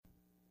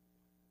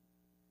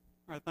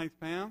All right, thanks,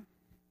 Pam.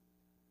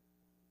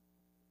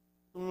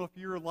 I don't know if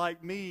you're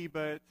like me,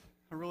 but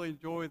I really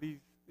enjoy these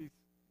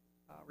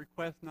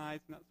request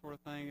nights and that sort of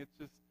thing. It's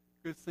just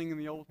good singing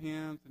the old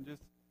hymns and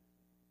just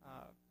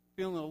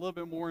feeling a little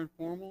bit more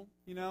informal.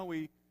 You know,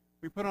 we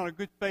put on a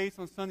good face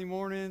on Sunday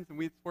mornings,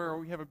 and it's where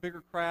we have a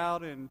bigger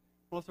crowd, and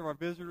most of our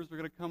visitors are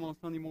going to come on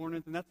Sunday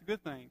mornings, and that's a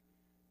good thing.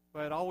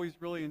 But I always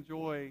really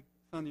enjoy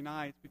Sunday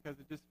nights because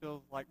it just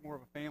feels like more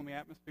of a family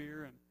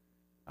atmosphere, and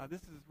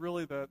this is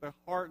really the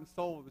heart and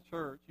soul of the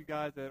church. You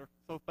guys that are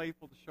so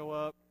faithful to show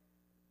up,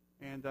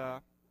 and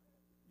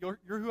you're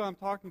who I'm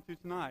talking to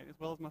tonight, as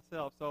well as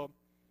myself. So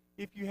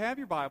if you have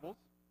your Bibles,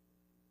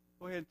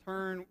 go ahead and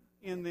turn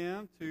in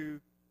them to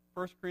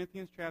 1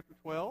 Corinthians chapter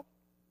 12.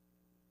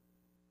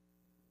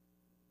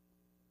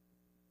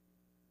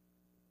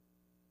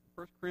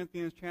 First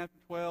Corinthians chapter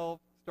 12,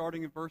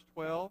 starting in verse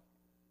 12.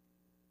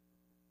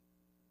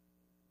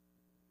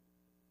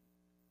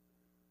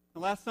 The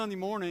last Sunday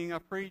morning, I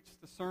preached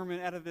a sermon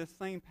out of this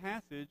same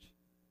passage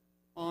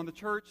on the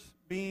church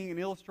being an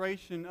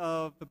illustration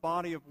of the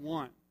body of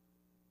one.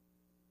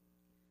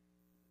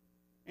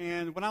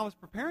 And when I was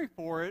preparing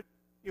for it,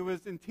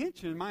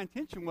 my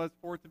intention was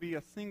for it to be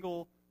a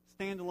single,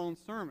 standalone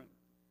sermon.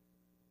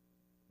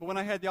 But when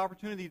I had the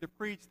opportunity to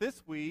preach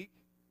this week,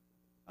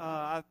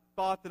 I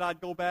thought that I'd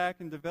go back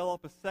and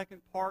develop a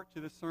second part to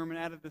the sermon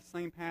out of the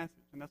same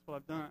passage, and that's what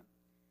I've done.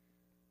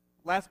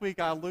 Last week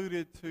I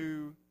alluded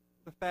to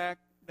the fact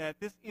that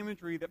this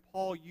imagery that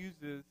Paul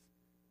uses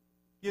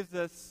gives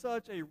us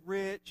such a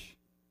rich,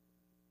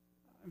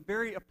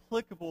 very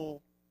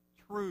applicable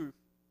truth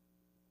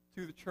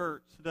to the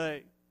church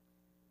today.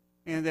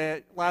 And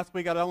that last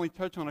week I'd only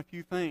touch on a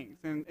few things.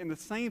 And the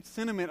same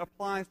sentiment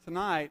applies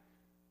tonight.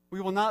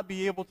 We will not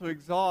be able to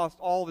exhaust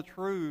all the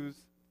truths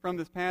from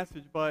this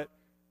passage, but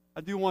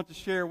I do want to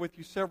share with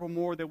you several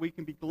more that we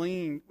can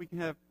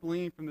have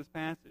gleaned from this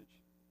passage.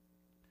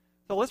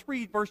 So let's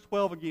read verse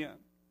 12 again.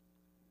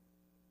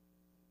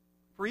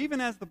 For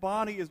even as the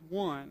body is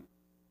one,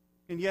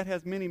 and yet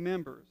has many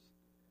members,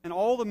 and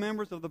all the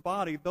members of the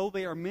body, though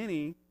they are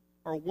many,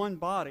 are one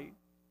body,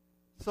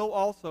 so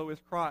also is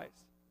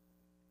Christ.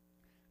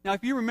 Now,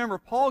 if you remember,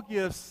 Paul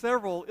gives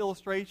several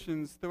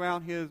illustrations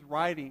throughout his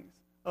writings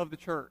of the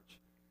church.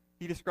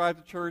 He describes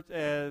the church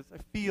as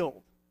a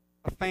field,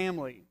 a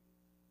family,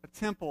 a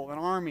temple, an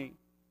army,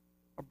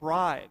 a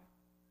bride.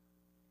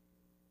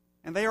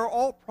 And they are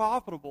all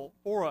profitable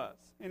for us.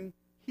 And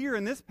here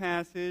in this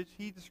passage,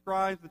 he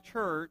describes the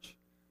church,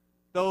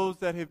 those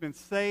that have been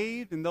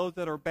saved and those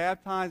that are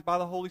baptized by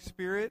the Holy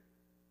Spirit,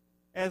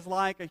 as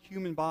like a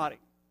human body.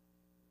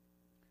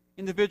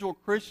 Individual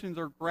Christians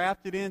are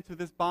grafted into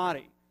this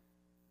body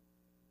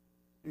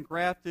and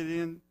grafted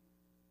in,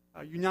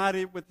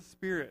 united with the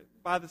Spirit,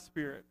 by the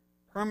Spirit,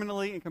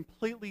 permanently and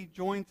completely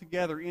joined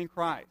together in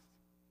Christ.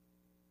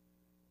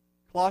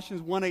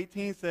 Colossians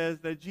 1:18 says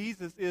that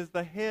Jesus is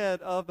the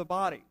head of the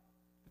body,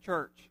 the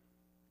church.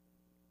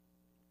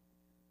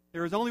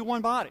 There is only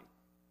one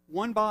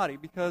body,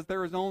 because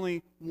there is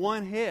only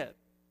one head.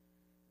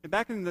 And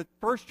back in the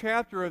first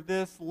chapter of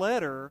this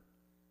letter,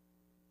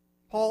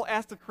 Paul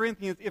asked the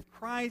Corinthians if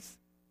Christ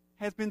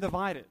has been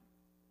divided.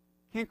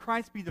 Can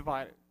Christ be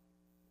divided?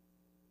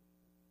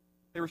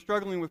 They were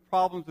struggling with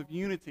problems of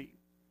unity.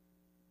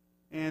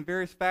 And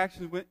various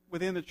factions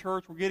within the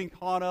church were getting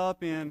caught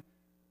up in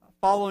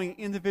following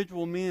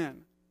individual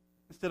men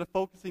instead of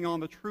focusing on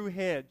the true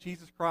head,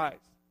 Jesus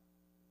Christ.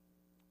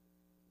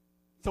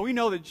 So we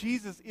know that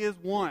Jesus is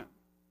one.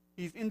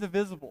 He's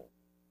indivisible.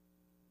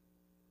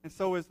 And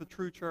so is the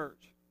true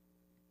church.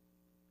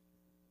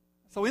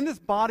 So in this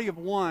body of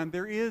one,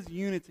 there is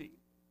unity.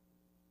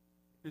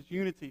 There's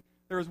unity.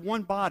 There is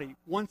one body,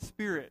 one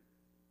Spirit,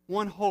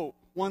 one hope,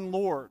 one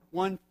Lord,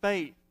 one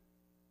faith,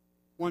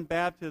 one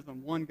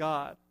baptism, one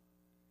God.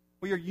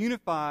 We are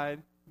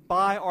unified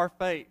by our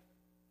faith.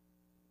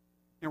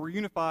 And we're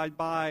unified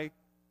by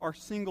our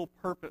single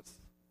purpose.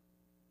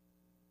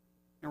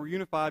 And we're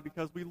unified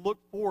because we look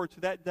forward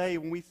to that day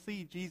when we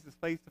see Jesus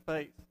face to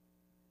face.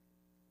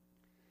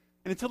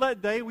 And until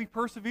that day, we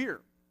persevere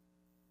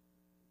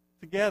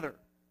together,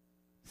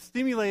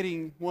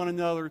 stimulating one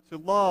another to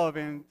love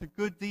and to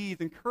good deeds,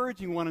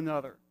 encouraging one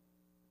another,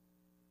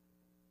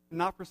 and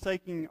not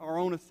forsaking our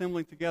own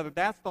assembling together.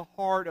 That's the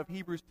heart of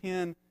Hebrews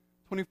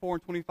 10:24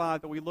 and 25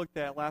 that we looked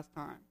at last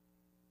time.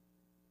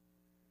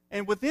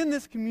 And within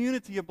this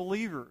community of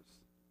believers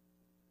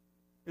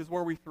is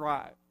where we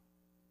thrive.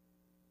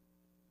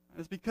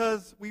 It's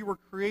because we were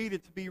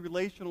created to be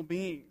relational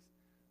beings.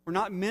 We're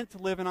not meant to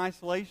live in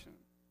isolation.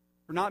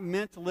 We're not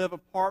meant to live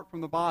apart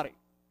from the body.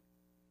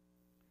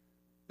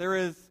 There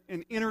is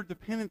an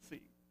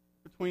interdependency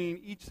between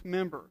each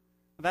member.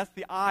 That's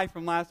the I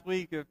from last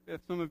week, if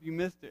some of you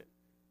missed it.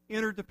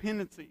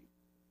 Interdependency.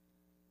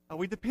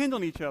 We depend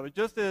on each other,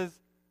 just as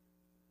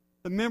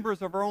the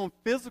members of our own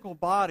physical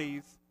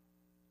bodies,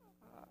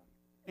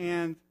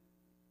 and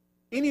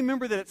any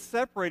member that is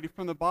separated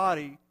from the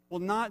body will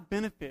not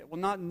benefit, will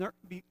not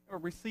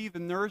receive the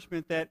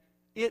nourishment that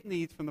it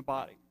needs from the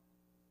body.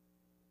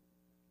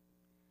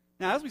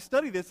 Now, as we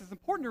study this, it's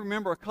important to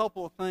remember a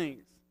couple of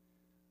things.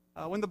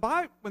 When the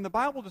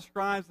Bible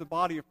describes the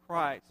body of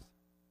Christ,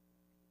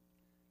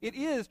 it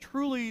is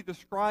truly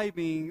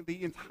describing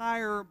the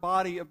entire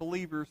body of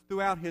believers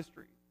throughout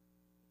history,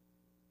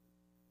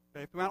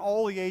 okay, throughout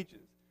all the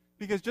ages.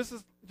 Because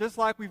just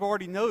like we've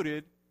already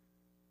noted,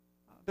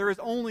 there is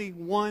only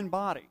one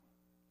body,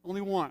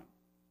 only one.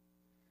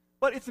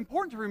 But it's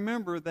important to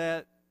remember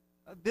that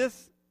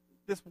this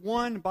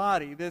one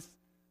body, this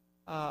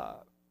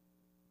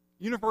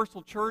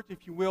universal church,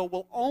 if you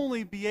will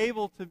only be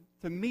able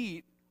to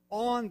meet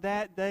on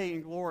that day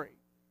in glory.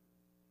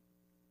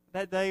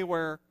 That day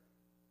where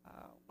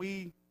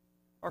we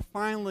are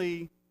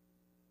finally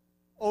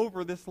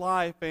over this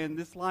life, and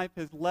this life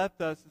has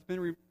left us,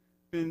 it's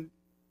been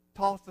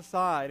tossed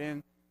aside,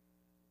 and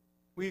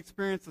we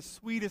experience the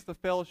sweetest of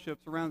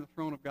fellowships around the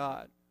throne of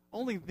God.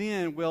 Only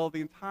then will the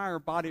entire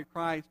body of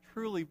Christ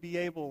truly be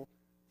able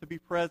to be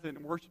present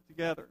and worship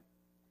together.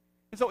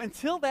 And so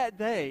until that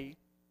day,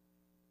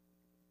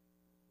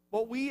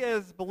 what we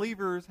as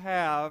believers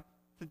have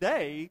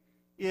today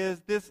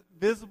is this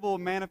visible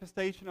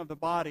manifestation of the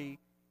body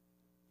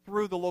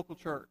through the local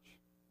church.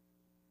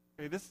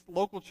 Okay, this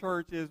local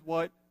church is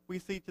what we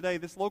see today,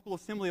 this local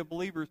assembly of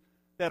believers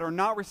that are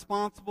not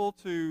responsible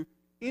to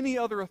any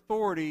other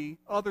authority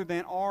other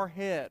than our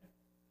head,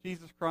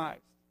 Jesus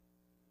Christ.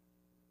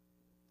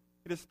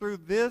 It is through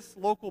this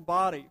local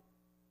body,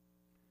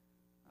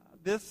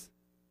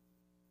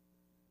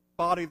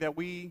 that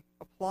we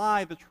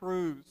apply the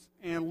truths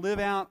and live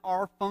out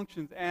our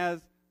functions as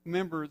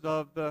members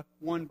of the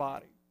one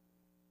body,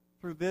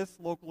 through this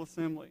local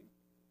assembly.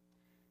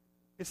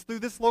 It's through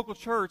this local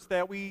church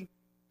that we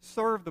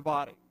serve the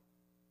body.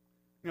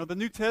 You know, the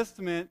New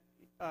Testament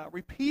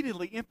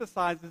repeatedly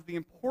emphasizes the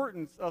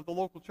importance of the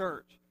local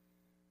church,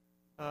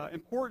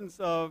 importance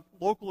of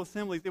local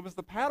assemblies. It was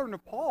the pattern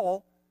of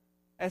Paul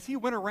as he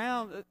went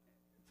around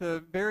to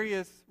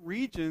various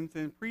regions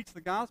and preached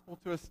the gospel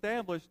to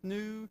establish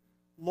new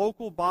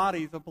local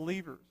bodies of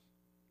believers.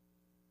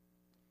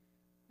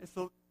 And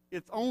so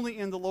it's only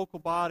in the local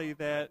body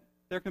that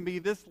there can be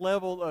this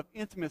level of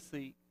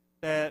intimacy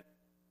that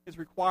is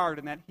required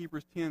in that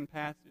Hebrews 10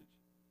 passage.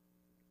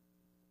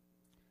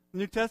 The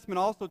New Testament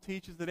also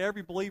teaches that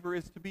every believer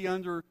is to be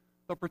under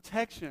the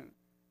protection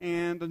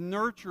and the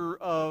nurture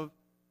of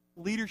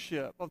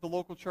leadership of the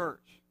local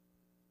church.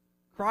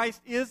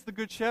 Christ is the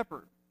good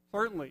shepherd,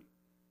 certainly,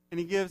 and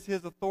he gives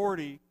his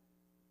authority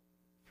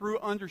through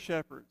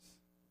under-shepherds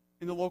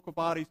in the local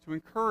bodies to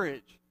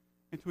encourage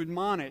and to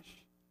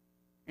admonish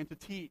and to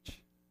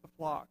teach the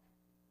flock.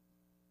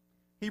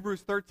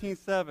 Hebrews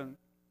 13:7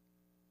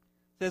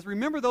 says,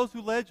 "Remember those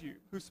who led you,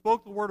 who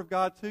spoke the word of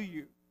God to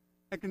you,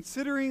 and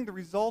considering the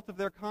result of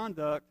their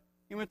conduct,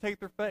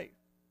 imitate their faith."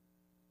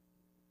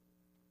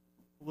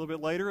 A little bit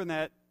later in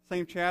that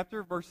same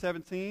chapter, verse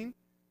 17,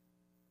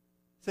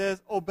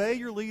 says, "Obey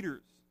your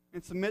leaders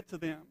and submit to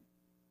them,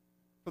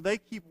 for they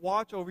keep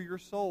watch over your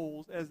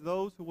souls as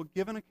those who will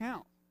give an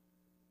account.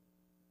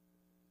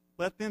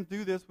 Let them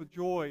do this with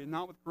joy and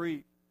not with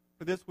grief,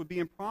 for this would be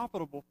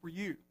unprofitable for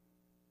you."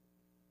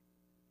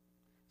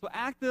 So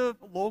active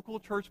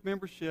local church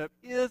membership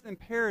is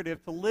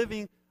imperative to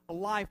living a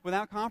life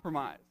without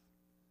compromise.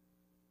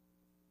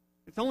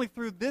 It's only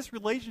through this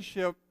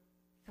relationship,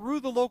 through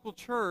the local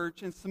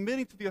church, and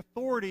submitting to the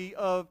authority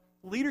of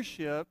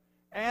leadership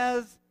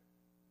as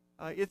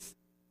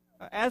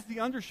the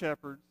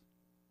under-shepherds,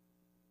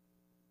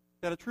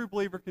 that a true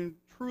believer can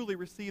truly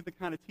receive the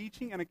kind of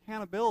teaching and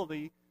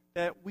accountability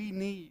that we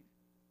need.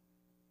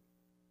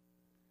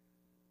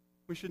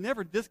 We should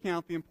never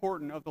discount the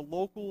importance of the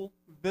local,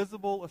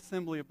 visible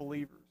assembly of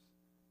believers.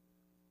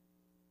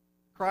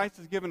 Christ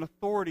has given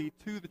authority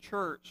to the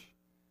church,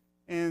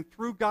 and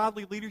through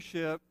godly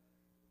leadership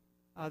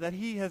that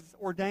he has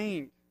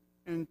ordained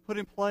and put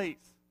in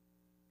place.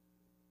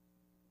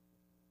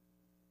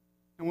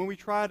 And when we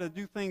try to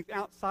do things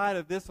outside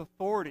of this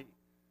authority,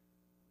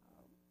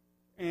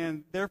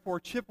 and therefore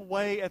chip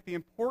away at the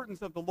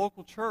importance of the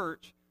local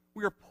church,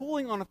 we are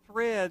pulling on a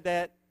thread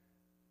that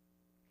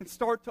can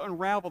start to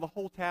unravel the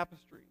whole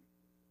tapestry.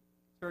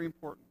 It's very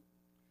important.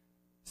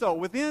 So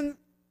within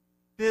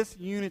this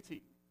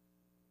unity,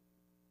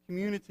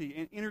 community,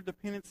 and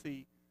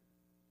interdependency,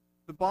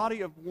 the body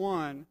of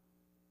one,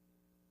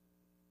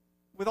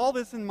 with all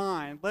this in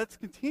mind, let's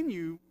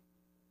continue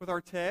with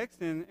our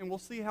text, and we'll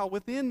see how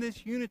within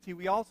this unity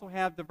we also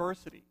have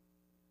diversity.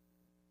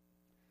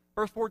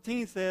 Verse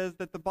 14 says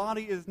that the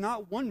body is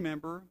not one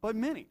member, but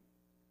many.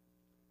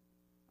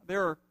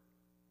 There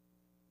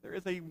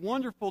is a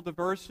wonderful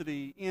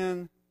diversity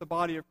in the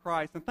body of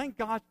Christ, and thank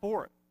God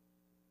for it.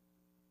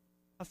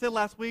 I said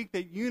last week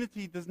that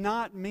unity does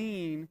not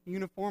mean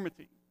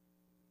uniformity.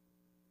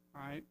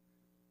 All right?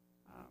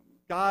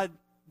 God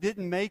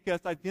didn't make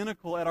us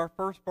identical at our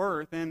first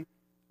birth, and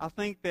I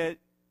think that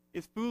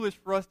it's foolish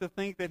for us to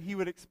think that he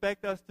would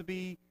expect us to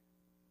be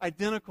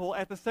identical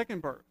at the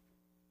second birth.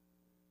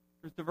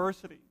 There's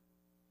diversity.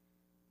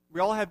 We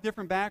all have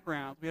different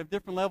backgrounds. We have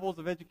different levels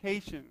of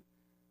education.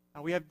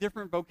 We have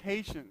different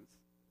vocations.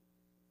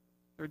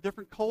 There are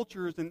different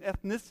cultures and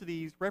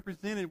ethnicities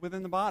represented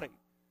within the body.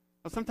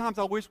 Now, sometimes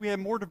I wish we had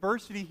more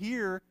diversity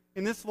here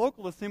in this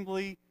local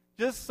assembly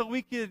just so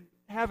we could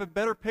have a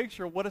better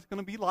picture of what it's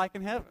going to be like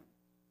in heaven.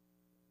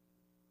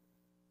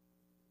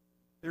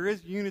 There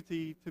is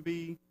unity to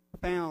be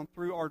found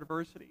through our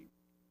diversity.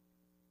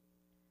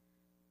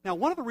 Now,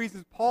 one of the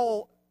reasons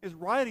Paul is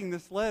writing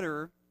this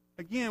letter,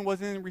 again,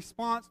 was in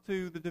response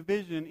to the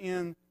division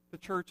in the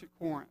church at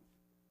Corinth.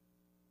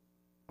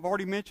 I've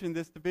already mentioned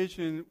this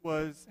division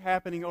was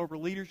happening over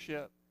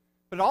leadership,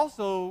 but it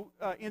also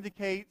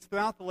indicates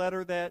throughout the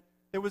letter that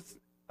there was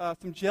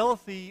some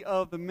jealousy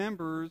of the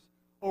members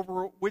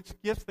over which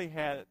gifts they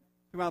had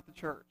throughout the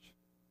church.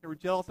 They were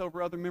jealous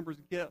over other members'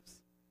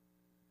 gifts.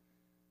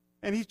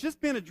 And he's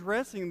just been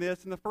addressing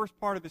this in the first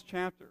part of this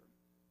chapter,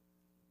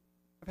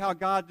 of how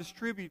God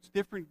distributes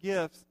different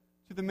gifts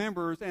to the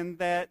members, and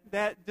that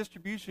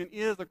distribution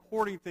is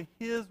according to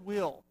his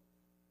will.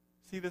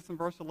 See this in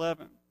verse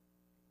 11.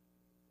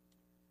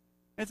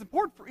 And it's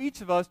important for each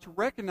of us to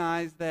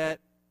recognize that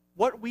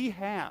what we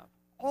have,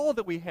 all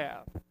that we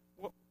have,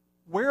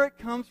 where it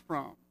comes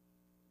from,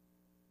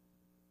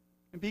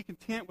 and be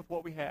content with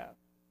what we have.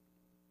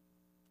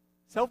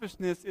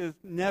 Selfishness is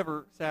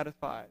never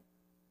satisfied,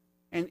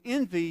 and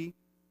envy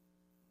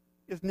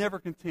is never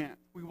content.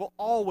 We will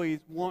always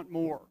want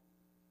more.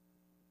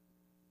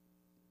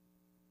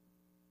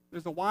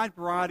 There's a wide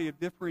variety of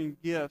differing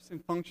gifts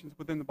and functions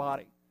within the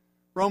body.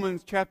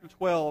 Romans chapter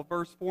 12,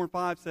 verse 4 and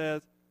 5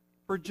 says,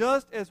 "For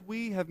just as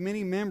we have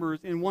many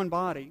members in one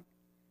body,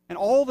 and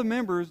all the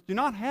members do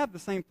not have the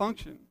same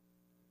function,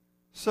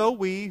 so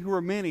we, who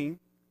are many,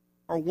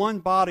 are one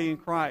body in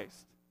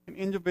Christ, and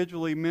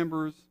individually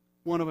members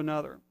one of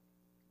another."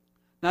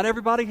 Not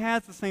everybody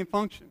has the same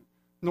function,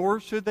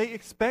 nor should they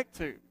expect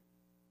to.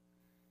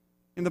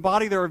 In the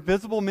body there are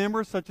visible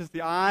members such as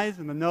the eyes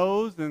and the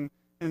nose and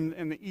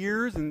the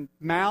ears and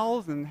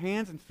mouths and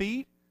hands and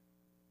feet.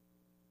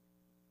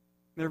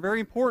 They're very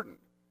important.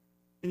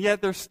 And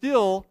yet there's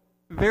still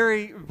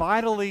very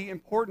vitally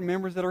important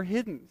members that are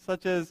hidden,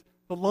 such as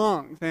the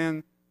lungs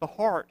and the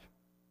heart,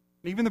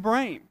 and even the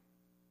brain.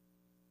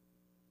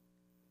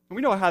 And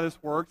we know how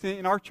this works.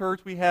 In our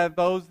church, we have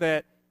those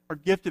that are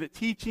gifted at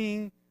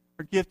teaching,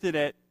 are gifted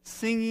at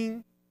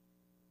singing.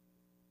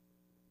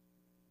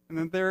 And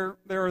then there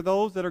are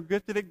those that are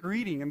gifted at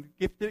greeting and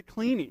gifted at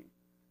cleaning.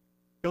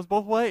 It goes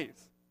both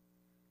ways.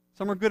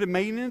 Some are good at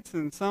maintenance,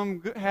 and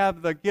some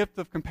have the gift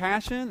of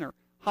compassion or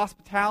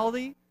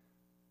hospitality,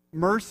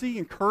 mercy,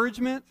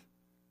 encouragement,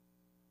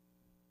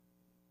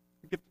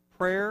 the gift of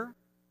prayer.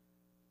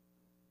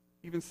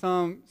 Even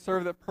some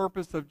serve the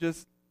purpose of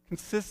just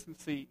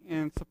consistency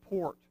and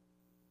support.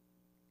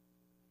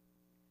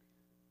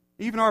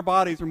 Even our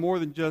bodies are more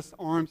than just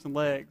arms and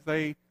legs.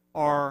 They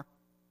are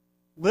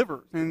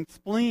livers and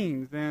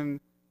spleens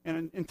and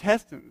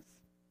intestines.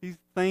 These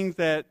things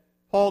that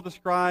Paul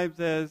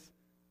describes as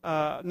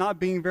not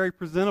being very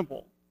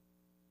presentable.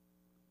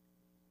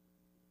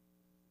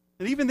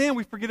 And even then,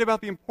 we forget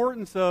about the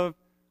importance of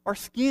our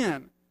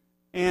skin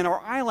and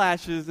our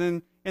eyelashes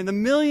and the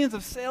millions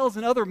of cells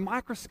and other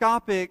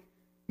microscopic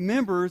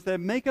members that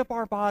make up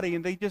our body,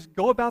 and they just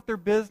go about their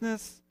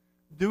business,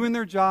 doing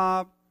their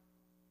job,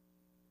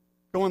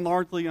 going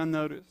largely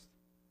unnoticed.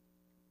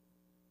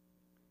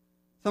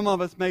 Some of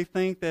us may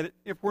think that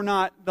if we're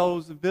not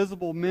those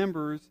visible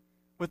members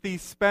with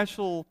these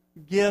special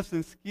gifts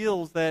and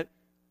skills, that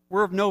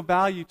we're of no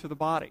value to the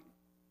body.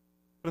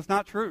 But it's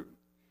not true.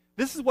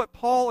 This is what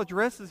Paul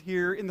addresses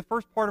here in the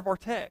first part of our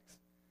text.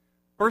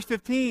 Verse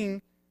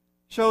 15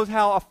 shows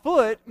how a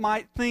foot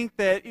might think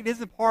that it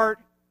isn't part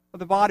of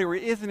the body, or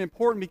it isn't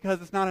important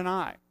because it's not an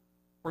eye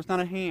or it's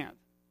not a hand,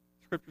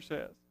 Scripture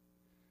says.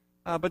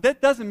 But that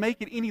doesn't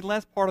make it any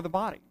less part of the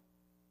body.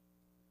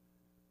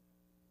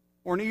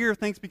 Or an ear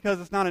thinks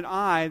because it's not an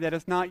eye that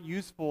it's not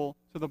useful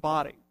to the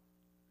body.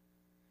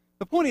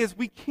 The point is,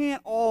 we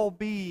can't all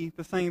be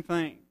the same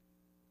thing.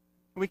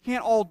 We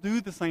can't all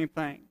do the same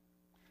thing.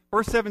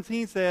 Verse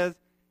 17 says,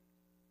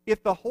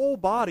 if the whole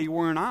body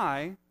were an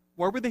eye,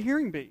 where would the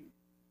hearing be?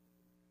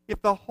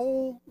 If the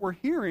whole were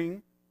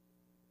hearing,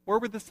 where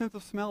would the sense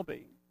of smell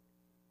be?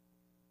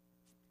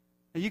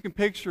 Now you can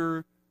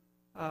picture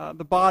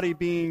the body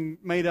being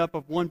made up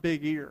of one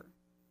big ear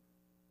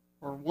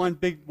or one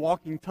big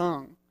walking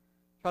tongue.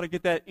 Try to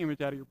get that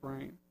image out of your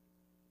brain.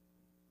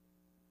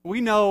 We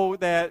know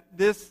that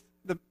this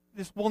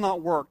will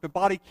not work. The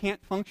body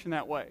can't function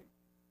that way.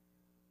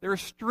 There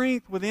is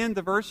strength within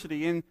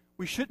diversity, and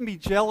we shouldn't be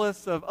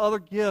jealous of other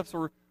gifts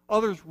or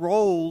others'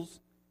 roles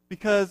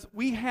because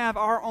we have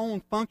our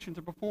own function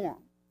to perform.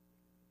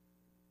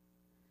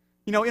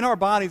 You know, in our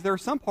bodies, there are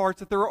some parts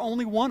that there are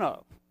only one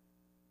of.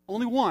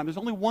 Only one. There's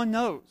only one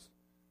nose.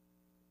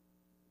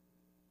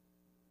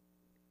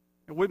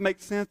 It wouldn't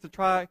make sense to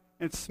try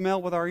and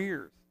smell with our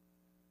ears.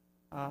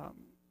 I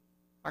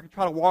could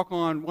try to walk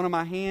on one of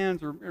my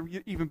hands or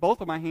even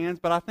both of my hands,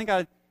 but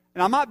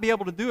I might be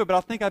able to do it, but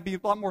I think I'd be a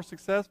lot more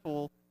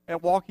successful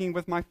at walking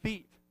with my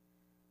feet.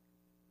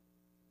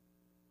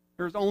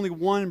 There's only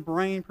one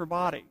brain per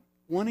body,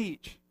 one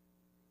each,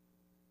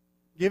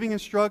 giving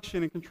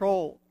instruction and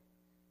control.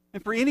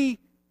 And for any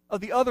of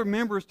the other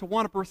members to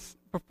want to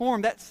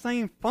perform that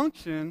same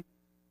function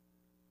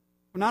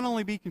would not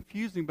only be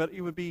confusing, but it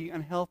would be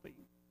unhealthy.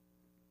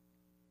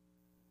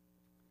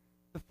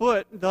 The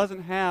foot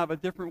doesn't have a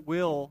different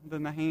will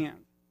than the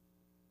hand.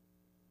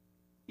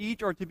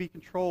 Each are to be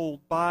controlled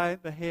by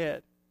the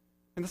head.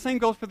 And the same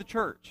goes for the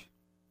church.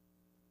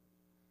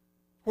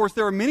 Of course,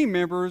 there are many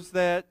members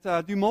that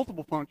do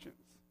multiple functions.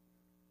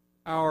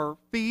 Our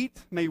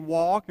feet may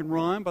walk and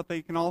run, but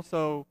they can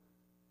also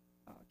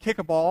kick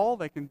a ball,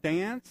 they can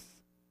dance,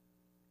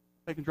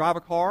 they can drive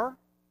a car,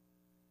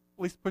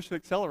 at least push the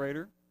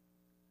accelerator.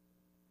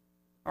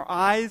 Our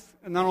eyes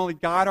not only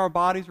guide our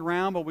bodies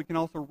around, but we can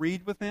also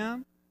read with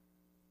them.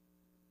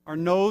 Our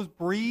nose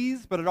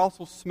breathes, but it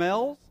also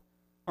smells.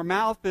 Our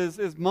mouth is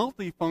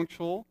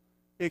multifunctional.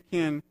 It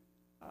can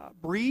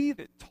breathe,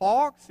 it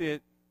talks,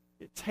 it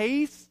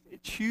tastes,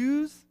 it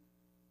chews.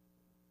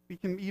 We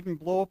can even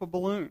blow up a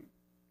balloon.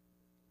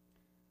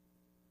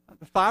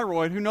 The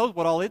thyroid, who knows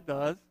what all it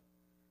does?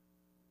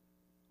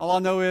 All I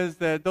know is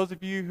that those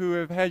of you who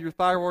have had your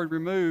thyroid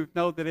removed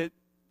know that it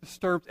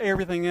disturbs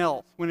everything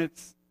else when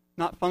it's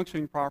not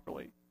functioning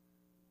properly.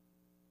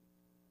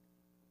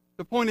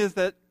 The point is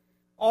that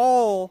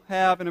all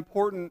have an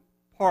important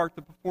part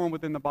to perform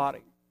within the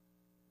body.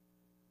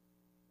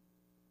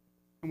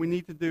 And we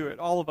need to do it,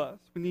 all of us.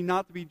 We need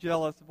not to be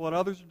jealous of what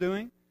others are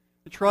doing,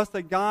 to trust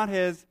that God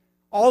has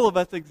all of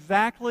us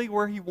exactly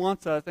where He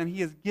wants us, and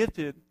He has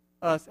gifted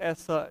us as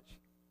such.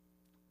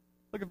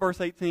 Look at verse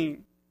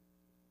 18.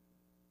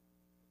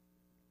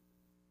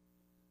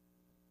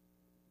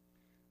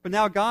 But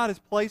now God has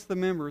placed the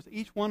members,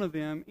 each one of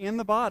them, in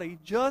the body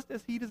just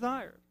as He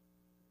desired.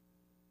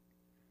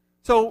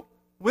 So,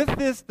 with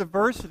this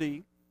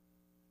diversity,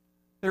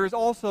 there is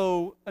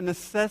also a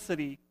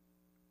necessity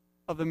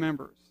of the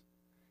members.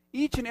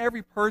 Each and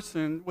every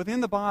person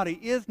within the body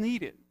is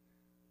needed.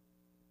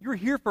 You're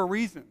here for a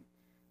reason.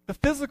 The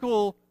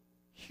physical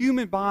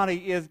human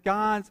body is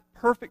God's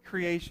perfect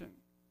creation.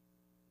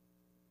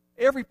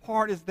 Every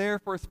part is there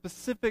for a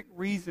specific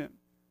reason.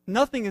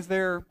 Nothing is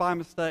there by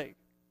mistake.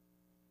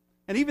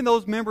 And even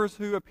those members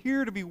who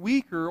appear to be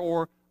weaker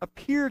or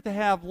appear to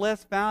have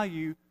less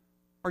value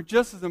are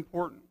just as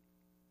important.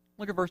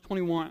 Look at verse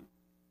 21.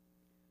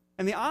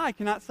 And the eye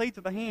cannot say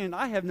to the hand,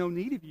 I have no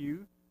need of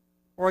you.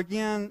 Or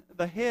again,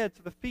 the head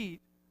to the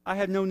feet, I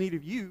have no need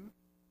of you.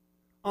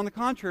 On the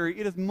contrary,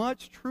 it is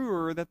much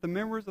truer that the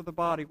members of the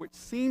body, which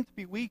seem to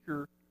be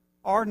weaker,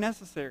 are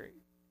necessary.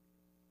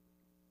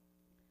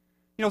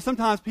 You know,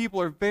 sometimes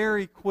people are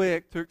very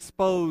quick to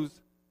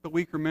expose the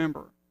weaker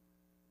member.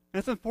 And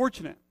it's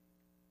unfortunate.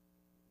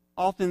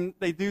 Often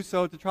they do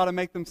so to try to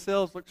make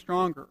themselves look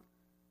stronger,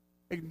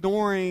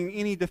 ignoring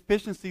any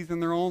deficiencies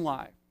in their own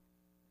life.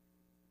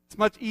 It's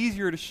much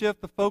easier to shift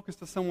the focus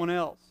to someone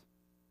else.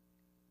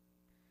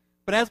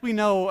 But as we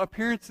know,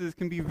 appearances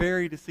can be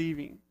very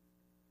deceiving.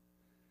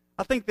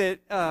 I think that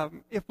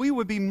if we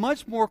would be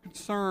much more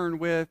concerned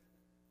with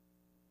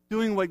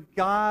doing what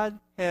God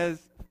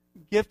has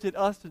gifted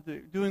us to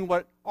do, doing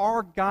what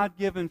our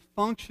God-given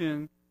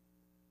function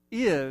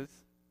is,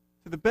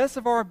 to the best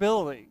of our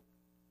ability,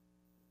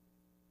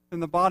 then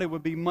the body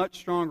would be much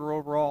stronger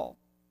overall.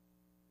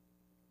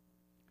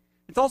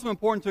 It's also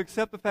important to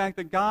accept the fact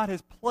that God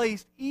has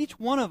placed each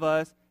one of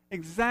us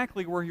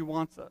exactly where He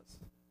wants us.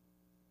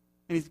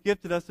 And He's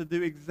gifted us to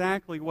do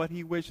exactly what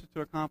He wishes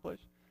to accomplish.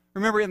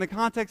 Remember, in the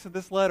context of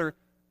this letter,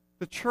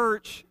 the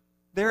church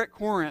there at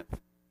Corinth,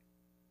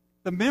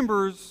 the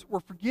members were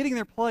forgetting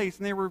their place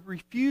and they were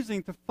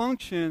refusing to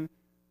function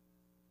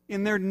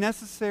in their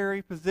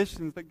necessary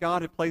positions that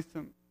God had placed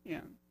them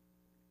in.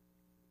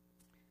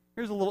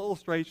 Here's a little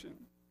illustration.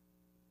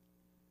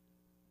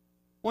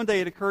 One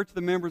day it occurred to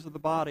the members of the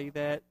body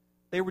that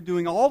they were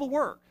doing all the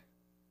work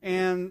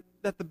and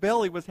that the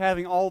belly was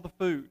having all the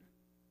food.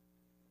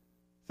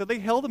 So they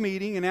held a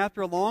meeting and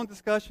after a long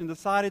discussion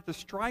decided to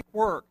strike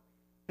work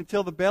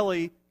until the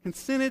belly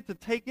consented to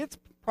take its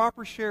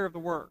proper share of the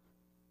work.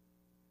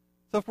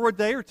 So for a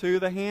day or two,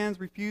 the hands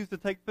refused to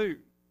take food.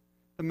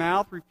 The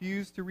mouth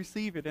refused to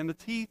receive it, and the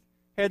teeth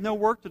had no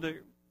work to do.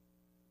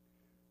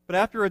 But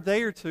after a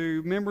day or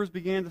two, members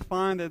began to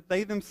find that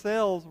they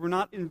themselves were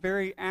not in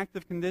very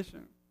active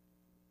condition.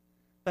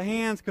 The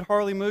hands could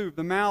hardly move.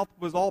 The mouth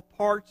was all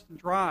parched and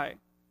dry,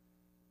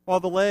 while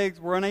the legs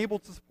were unable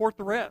to support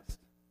the rest.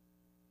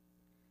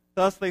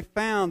 Thus they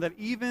found that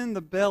even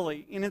the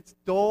belly, in its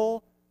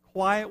dull,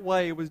 quiet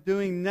way, was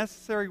doing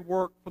necessary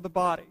work for the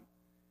body,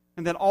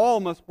 and that all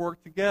must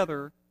work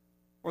together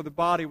or the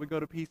body would go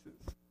to pieces.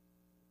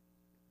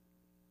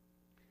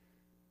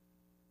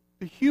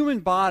 The human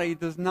body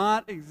does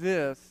not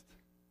exist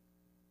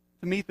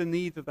to meet the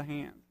needs of the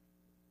hand.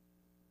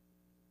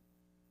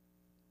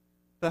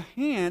 The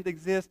hand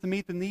exists to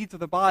meet the needs of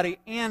the body,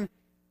 and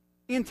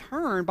in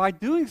turn, by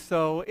doing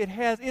so, it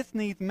has its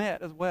needs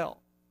met as well.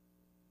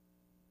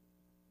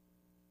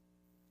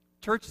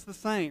 Church is the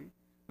same.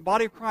 The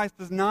body of Christ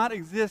does not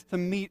exist to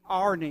meet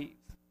our needs.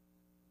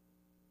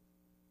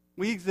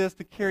 We exist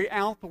to carry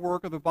out the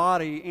work of the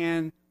body,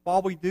 and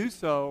while we do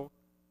so,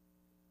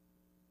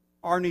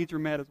 our needs are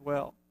met as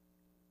well.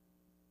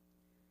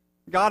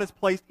 God has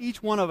placed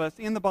each one of us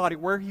in the body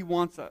where He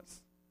wants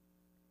us.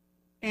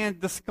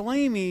 And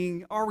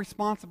disclaiming our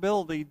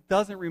responsibility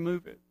doesn't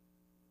remove it.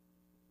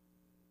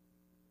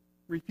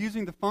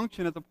 Refusing to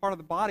function as a part of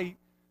the body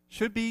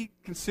should be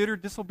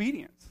considered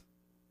disobedience.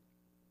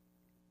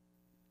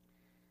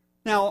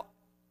 Now,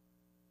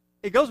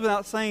 it goes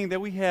without saying that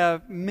we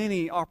have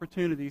many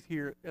opportunities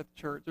here at the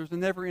church. There's a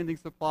never-ending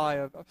supply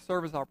of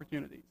service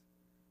opportunities.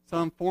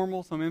 Some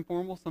formal, some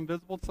informal, some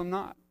visible, some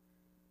not.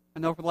 I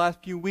know for the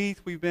last few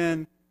weeks we've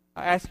been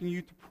asking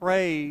you to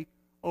pray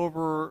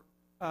over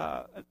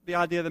the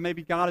idea that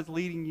maybe God is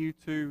leading you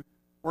to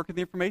work at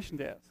the information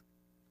desk.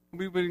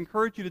 We would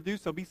encourage you to do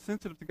so. Be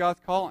sensitive to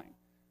God's calling.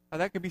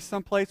 That could be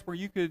some place where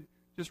you could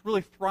just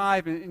really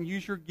thrive and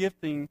use your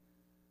gifting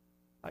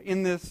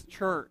in this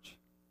church.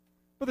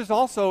 But there's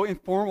also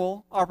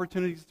informal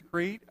opportunities to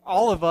greet.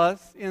 All of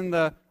us in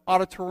the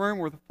auditorium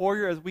or the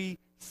foyer, as we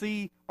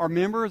see our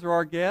members or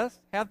our guests,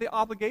 have the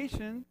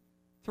obligation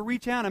to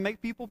reach out and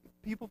make people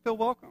feel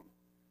welcome.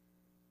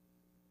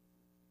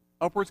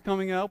 Upward's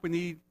coming up. We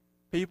need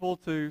people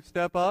to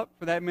step up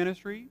for that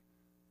ministry.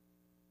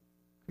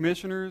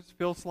 Commissioners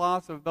fill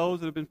slots of those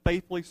that have been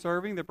faithfully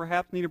serving that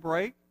perhaps need a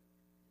break.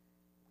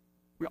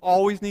 We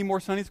always need more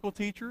Sunday school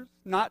teachers,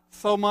 not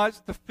so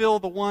much to fill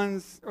the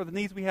ones or the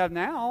needs we have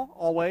now,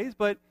 always,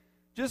 but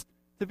just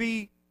to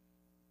be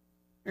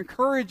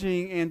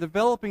encouraging and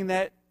developing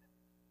that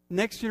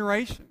next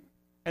generation.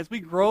 As we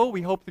grow,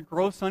 we hope to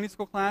grow Sunday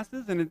school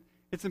classes, and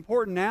it's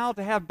important now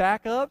to have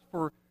backups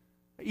for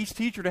each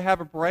teacher to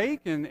have a break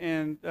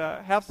and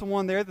have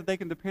someone there that they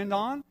can depend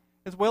on,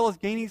 as well as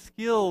gaining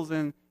skills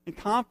and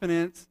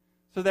confidence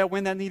so that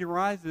when that need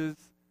arises,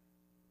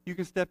 you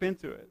can step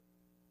into it.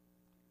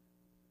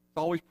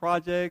 There's always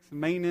projects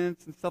and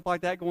maintenance and stuff like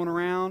that going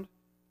around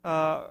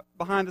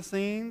behind the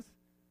scenes.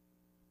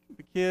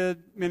 The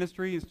kid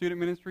ministry and student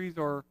ministries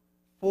are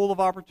full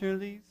of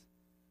opportunities.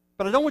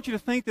 But I don't want you to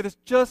think that it's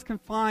just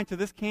confined to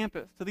this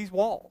campus, to these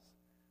walls.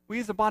 We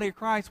as the body of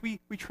Christ, we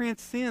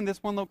transcend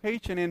this one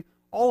location, and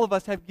all of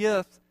us have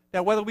gifts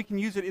that whether we can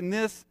use it in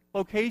this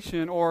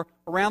location or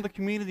around the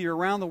community or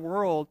around the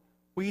world,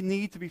 we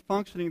need to be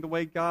functioning the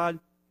way God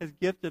has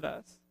gifted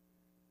us.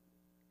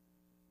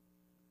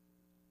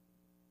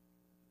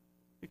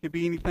 It could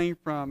be anything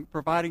from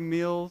providing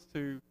meals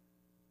to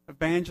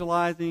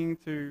evangelizing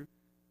to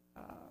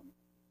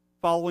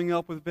following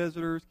up with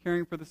visitors,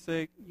 caring for the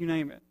sick, you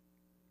name it.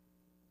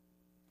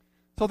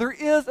 So there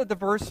is a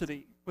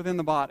diversity within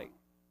the body.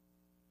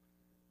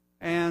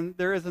 And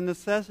there is a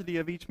necessity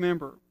of each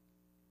member.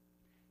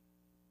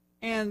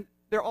 And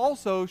there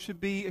also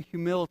should be a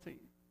humility.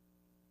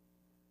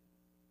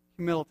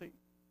 Humility.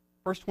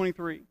 Verse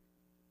 23.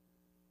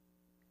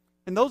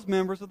 And those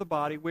members of the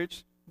body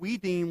which we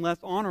deem less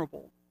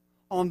honorable,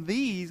 on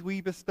these we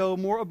bestow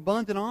more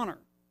abundant honor.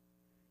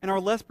 And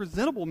our less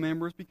presentable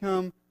members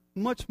become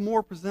much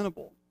more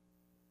presentable,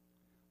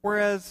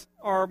 whereas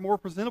our more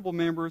presentable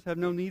members have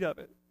no need of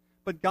it.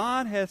 But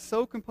God has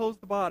so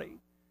composed the body,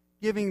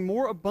 giving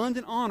more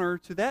abundant honor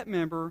to that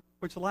member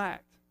which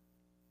lacked,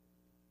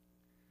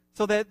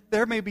 so that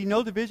there may be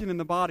no division in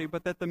the body,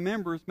 but that the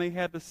members may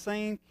have the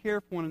same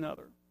care for one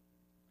another.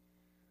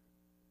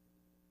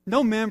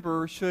 No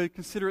member should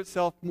consider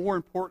itself more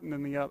important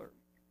than the other.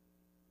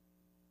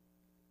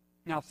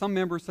 Now, some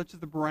members, such as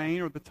the brain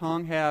or the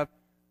tongue, have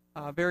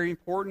very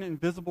important and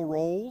visible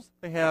roles.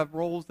 They have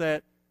roles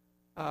that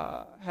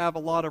have a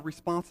lot of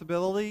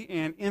responsibility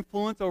and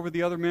influence over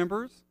the other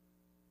members.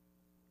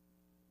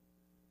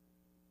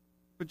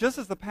 But just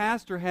as the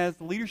pastor has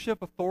the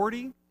leadership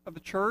authority of the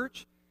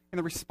church and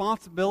the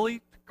responsibility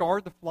to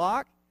guard the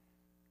flock,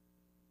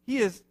 he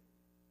is,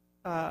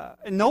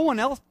 and no one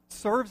else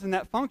serves in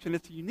that function.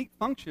 It's a unique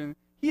function.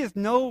 He is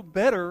no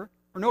better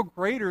or no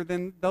greater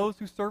than those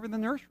who serve in the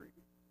nursery.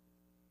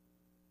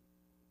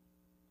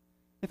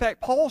 In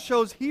fact, Paul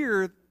shows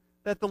here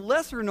that the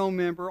lesser known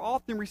member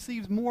often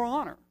receives more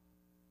honor.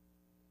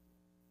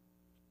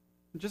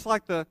 Just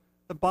like the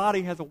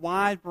body has a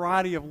wide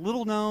variety of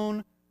little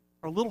known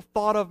or little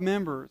thought of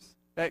members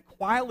that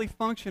quietly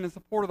function in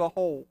support of the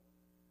whole,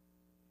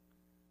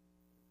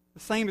 the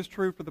same is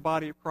true for the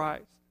body of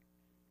Christ.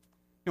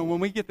 You know, when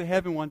we get to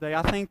heaven one day,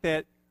 I think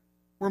that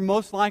we're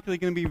most likely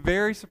going to be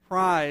very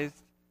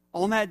surprised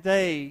on that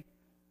day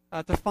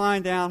to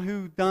find out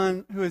who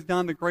has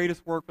done the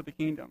greatest work for the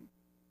kingdom.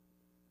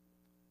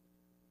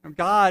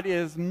 God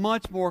is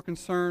much more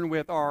concerned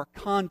with our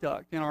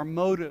conduct and our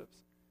motives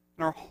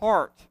and our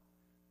heart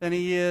than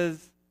He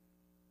is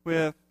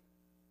with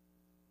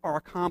our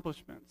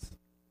accomplishments.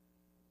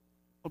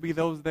 There'll be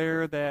those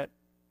there that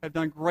have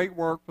done great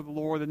work for the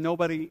Lord that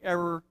nobody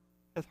ever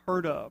has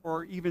heard of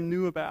or even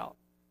knew about,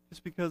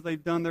 just because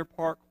they've done their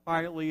part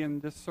quietly and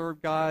just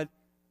served God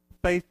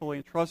faithfully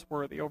and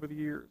trustworthy over the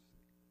years.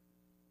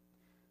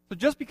 So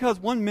just because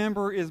one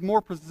member is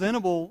more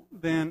presentable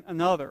than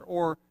another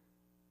or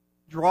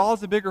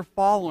draws a bigger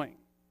following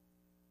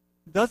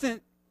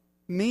doesn't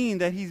mean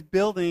that he's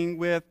building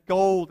with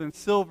gold and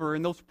silver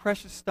and those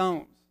precious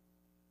stones.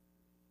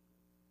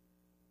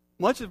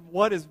 Much of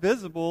what is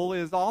visible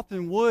is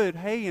often wood,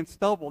 hay, and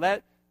stubble.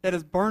 That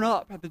is burnt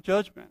up at the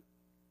judgment.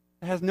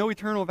 It has no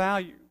eternal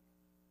value.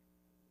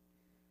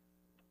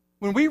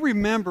 When we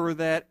remember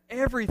that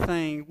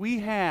everything we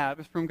have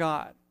is from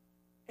God,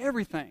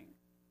 everything,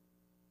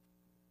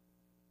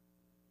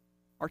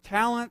 our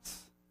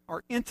talents,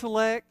 our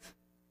intellect,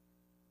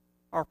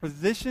 our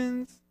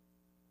positions,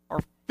 our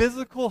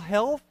physical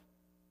health,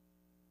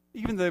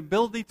 even the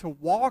ability to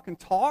walk and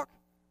talk,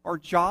 our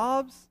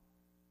jobs,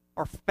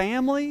 our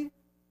family,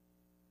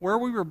 where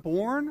we were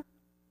born,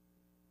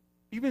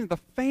 even the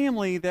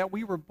family that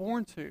we were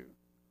born to,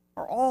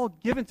 are all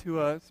given to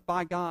us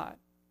by God.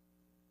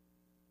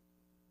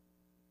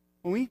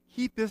 When we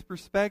keep this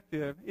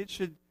perspective, it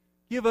should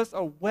give us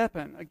a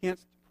weapon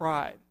against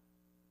pride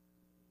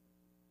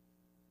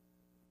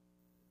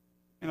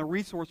and a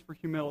resource for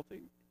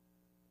humility.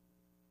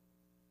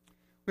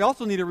 We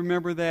also need to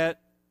remember that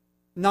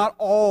not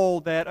all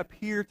that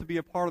appear to be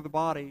a part of the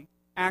body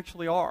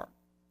actually are.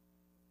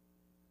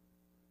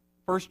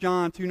 1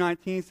 John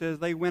 2:19 says,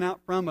 they went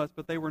out from us,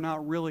 but they were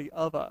not really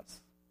of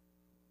us.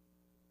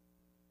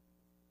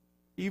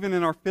 Even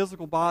in our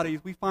physical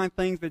bodies, we find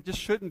things that just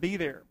shouldn't be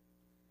there.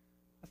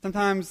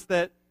 Sometimes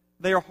that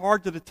they are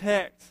hard to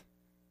detect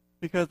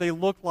because they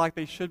look like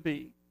they should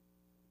be.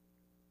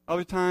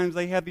 Other times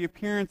they have the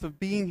appearance of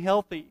being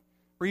healthy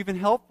or even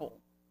helpful,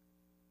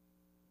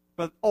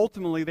 but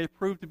ultimately they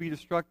prove to be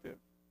destructive.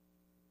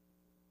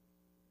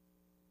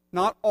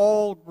 Not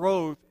all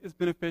growth is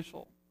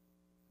beneficial.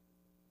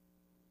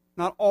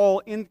 Not all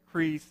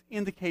increase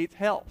indicates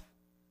health.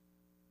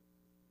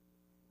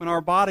 When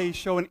our bodies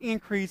show an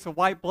increase of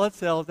white blood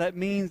cells, that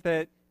means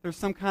that there's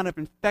some kind of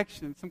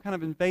infection, some kind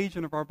of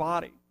invasion of our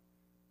body.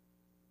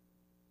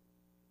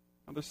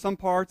 Now, there's some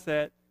parts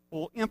that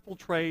will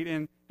infiltrate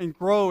and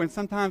grow and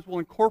sometimes will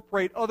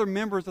incorporate other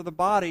members of the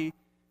body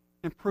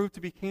and prove to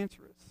be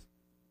cancerous.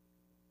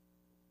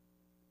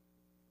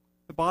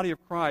 The body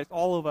of Christ,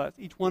 all of us,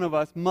 each one of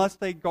us, must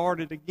stay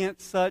guarded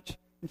against such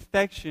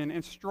infection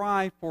and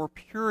strive for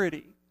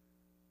purity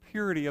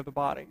of the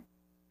body.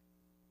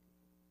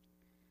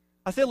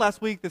 I said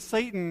last week that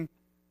Satan,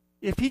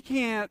 if he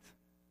can't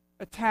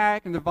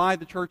attack and divide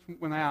the church from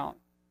without,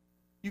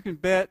 you can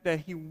bet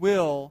that he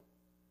will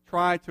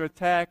try to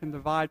attack and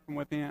divide from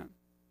within.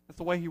 That's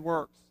the way he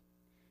works.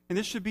 And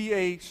this should be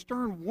a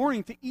stern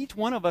warning to each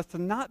one of us to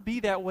not be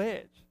that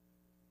wedge.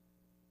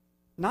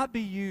 Not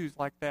be used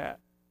like that.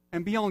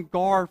 And be on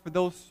guard for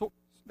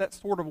that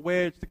sort of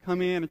wedge to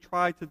come in and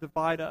try to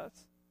divide us.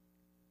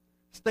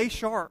 Stay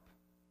sharp.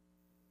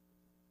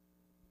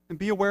 And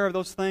be aware of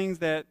those things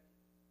that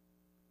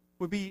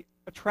would be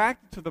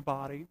attracted to the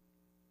body,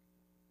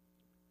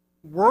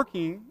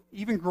 working,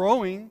 even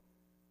growing,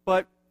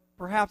 but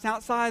perhaps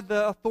outside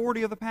the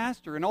authority of the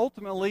pastor, and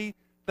ultimately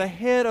the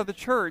head of the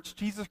church,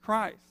 Jesus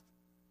Christ.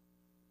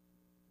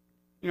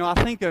 You know, I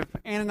think of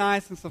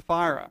Ananias and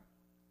Sapphira,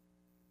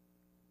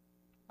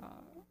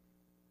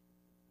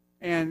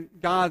 and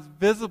God's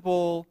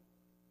visible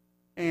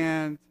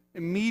and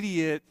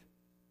immediate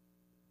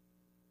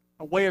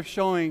way of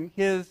showing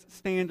his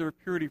standard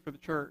of purity for the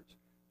church.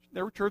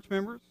 They were church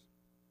members.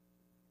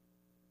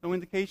 No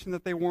indication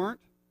that they weren't.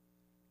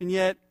 And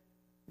yet,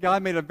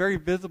 God made a very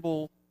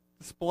visible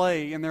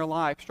display in their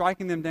life,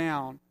 striking them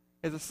down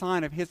as a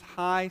sign of his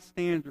high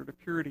standard of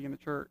purity in the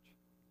church.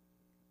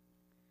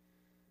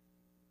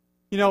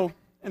 You know,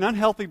 an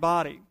unhealthy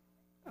body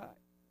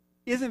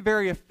isn't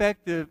very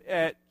effective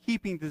at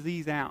keeping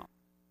disease out.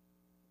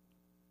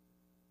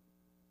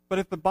 But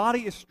if the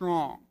body is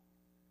strong,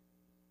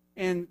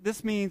 and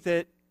this means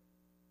that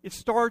it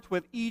starts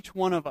with each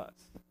one of us.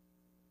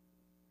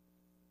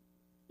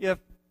 If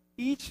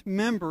each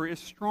member is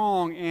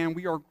strong and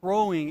we are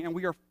growing and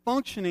we are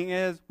functioning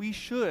as we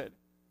should,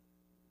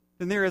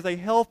 then there is a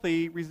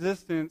healthy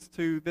resistance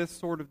to this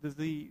sort of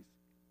disease.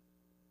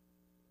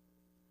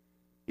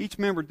 Each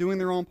member doing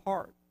their own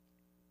part,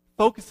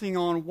 focusing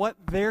on what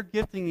their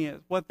gifting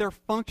is, what their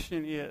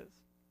function is.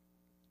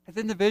 As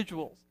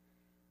individuals,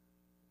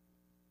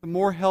 the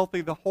more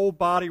healthy the whole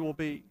body will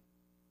be.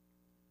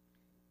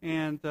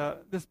 And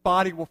this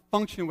body will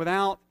function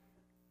without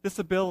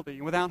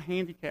disability, without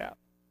handicap.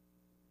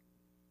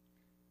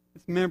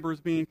 Its members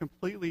being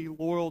completely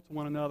loyal to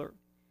one another.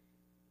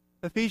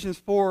 Ephesians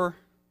 4,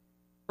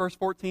 verse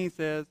 14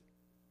 says,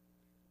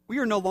 "We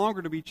are no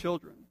longer to be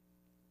children,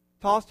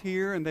 tossed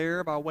here and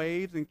there by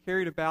waves and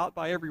carried about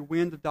by every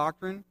wind of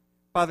doctrine,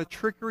 by the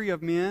trickery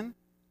of men,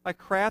 by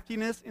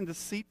craftiness and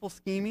deceitful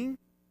scheming.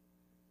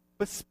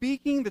 But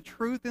speaking the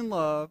truth in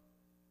love,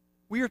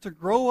 we are to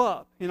grow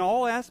up in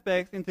all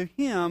aspects into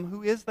Him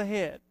who is the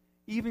head,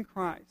 even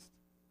Christ,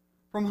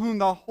 from whom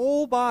the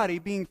whole body,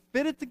 being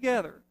fitted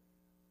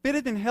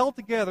and held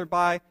together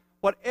by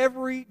what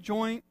every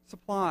joint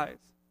supplies,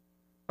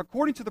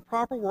 according to the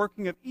proper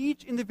working of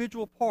each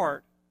individual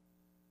part,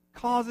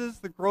 causes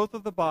the growth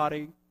of the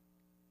body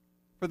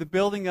for the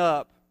building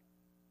up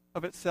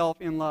of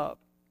itself in love."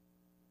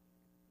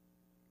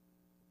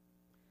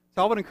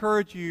 So I would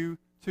encourage you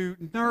to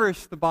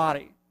nourish the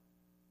body.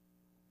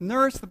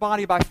 Nourish the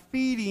body by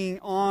feeding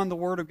on the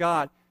Word of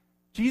God.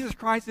 Jesus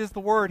Christ is the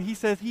Word. He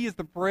says He is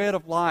the bread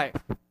of life.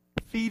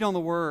 Feed on the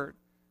Word.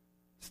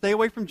 Stay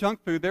away from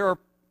junk food. There are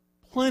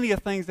plenty of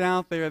things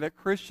out there that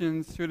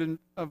Christians should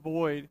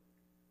avoid.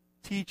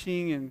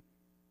 Teaching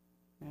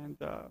and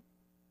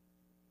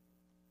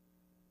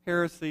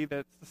heresy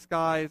that's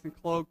disguised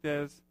and cloaked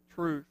as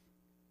truth.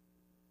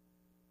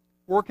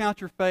 Work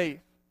out your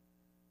faith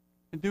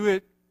and do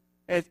it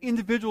as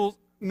individual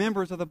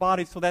members of the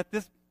body so that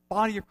this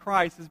body of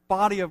Christ, this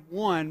body of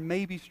one,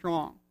 may be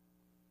strong.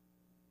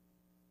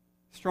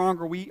 The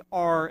stronger we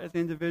are as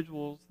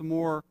individuals, the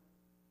more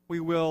we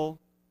will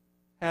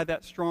have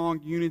that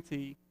strong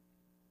unity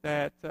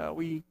that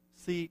we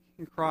seek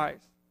in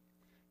Christ.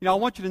 You know, I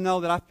want you to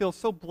know that I feel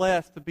so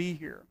blessed to be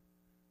here,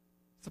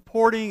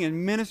 supporting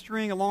and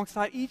ministering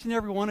alongside each and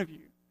every one of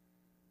you.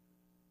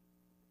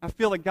 I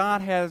feel that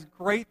God has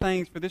great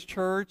things for this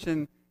church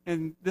and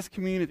this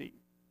community.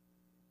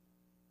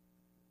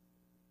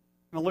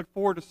 And I look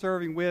forward to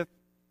serving with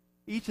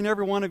each and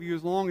every one of you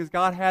as long as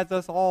God has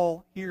us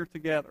all here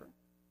together.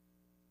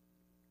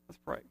 Let's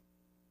pray.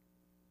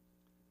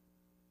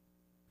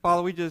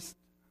 Father, we just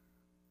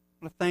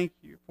want to thank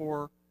you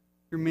for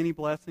your many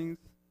blessings.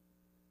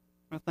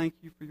 I want to thank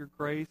you for your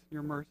grace and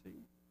your mercy.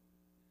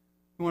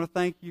 We want to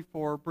thank you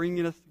for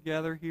bringing us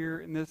together here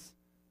in this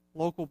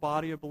local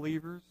body of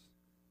believers,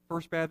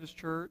 First Baptist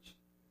Church.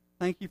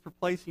 Thank you for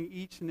placing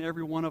each and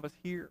every one of us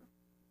here.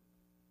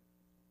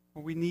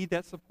 Well, we need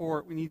that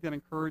support. We need that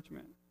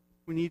encouragement.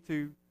 We need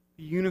to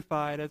be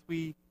unified as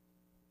we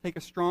take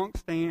a strong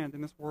stand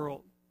in this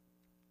world.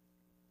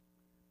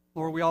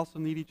 Lord, we also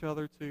need each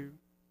other to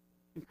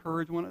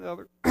encourage one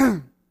another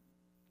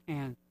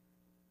and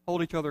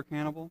hold each other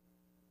accountable.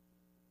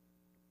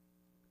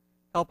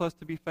 Help us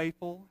to be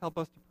faithful. Help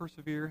us to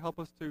persevere. Help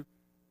us to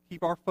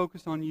keep our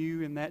focus on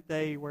you in that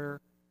day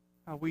where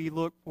we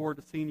look forward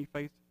to seeing you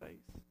face to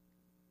face.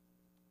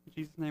 In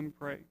Jesus' name we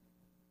pray.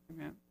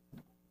 Amen.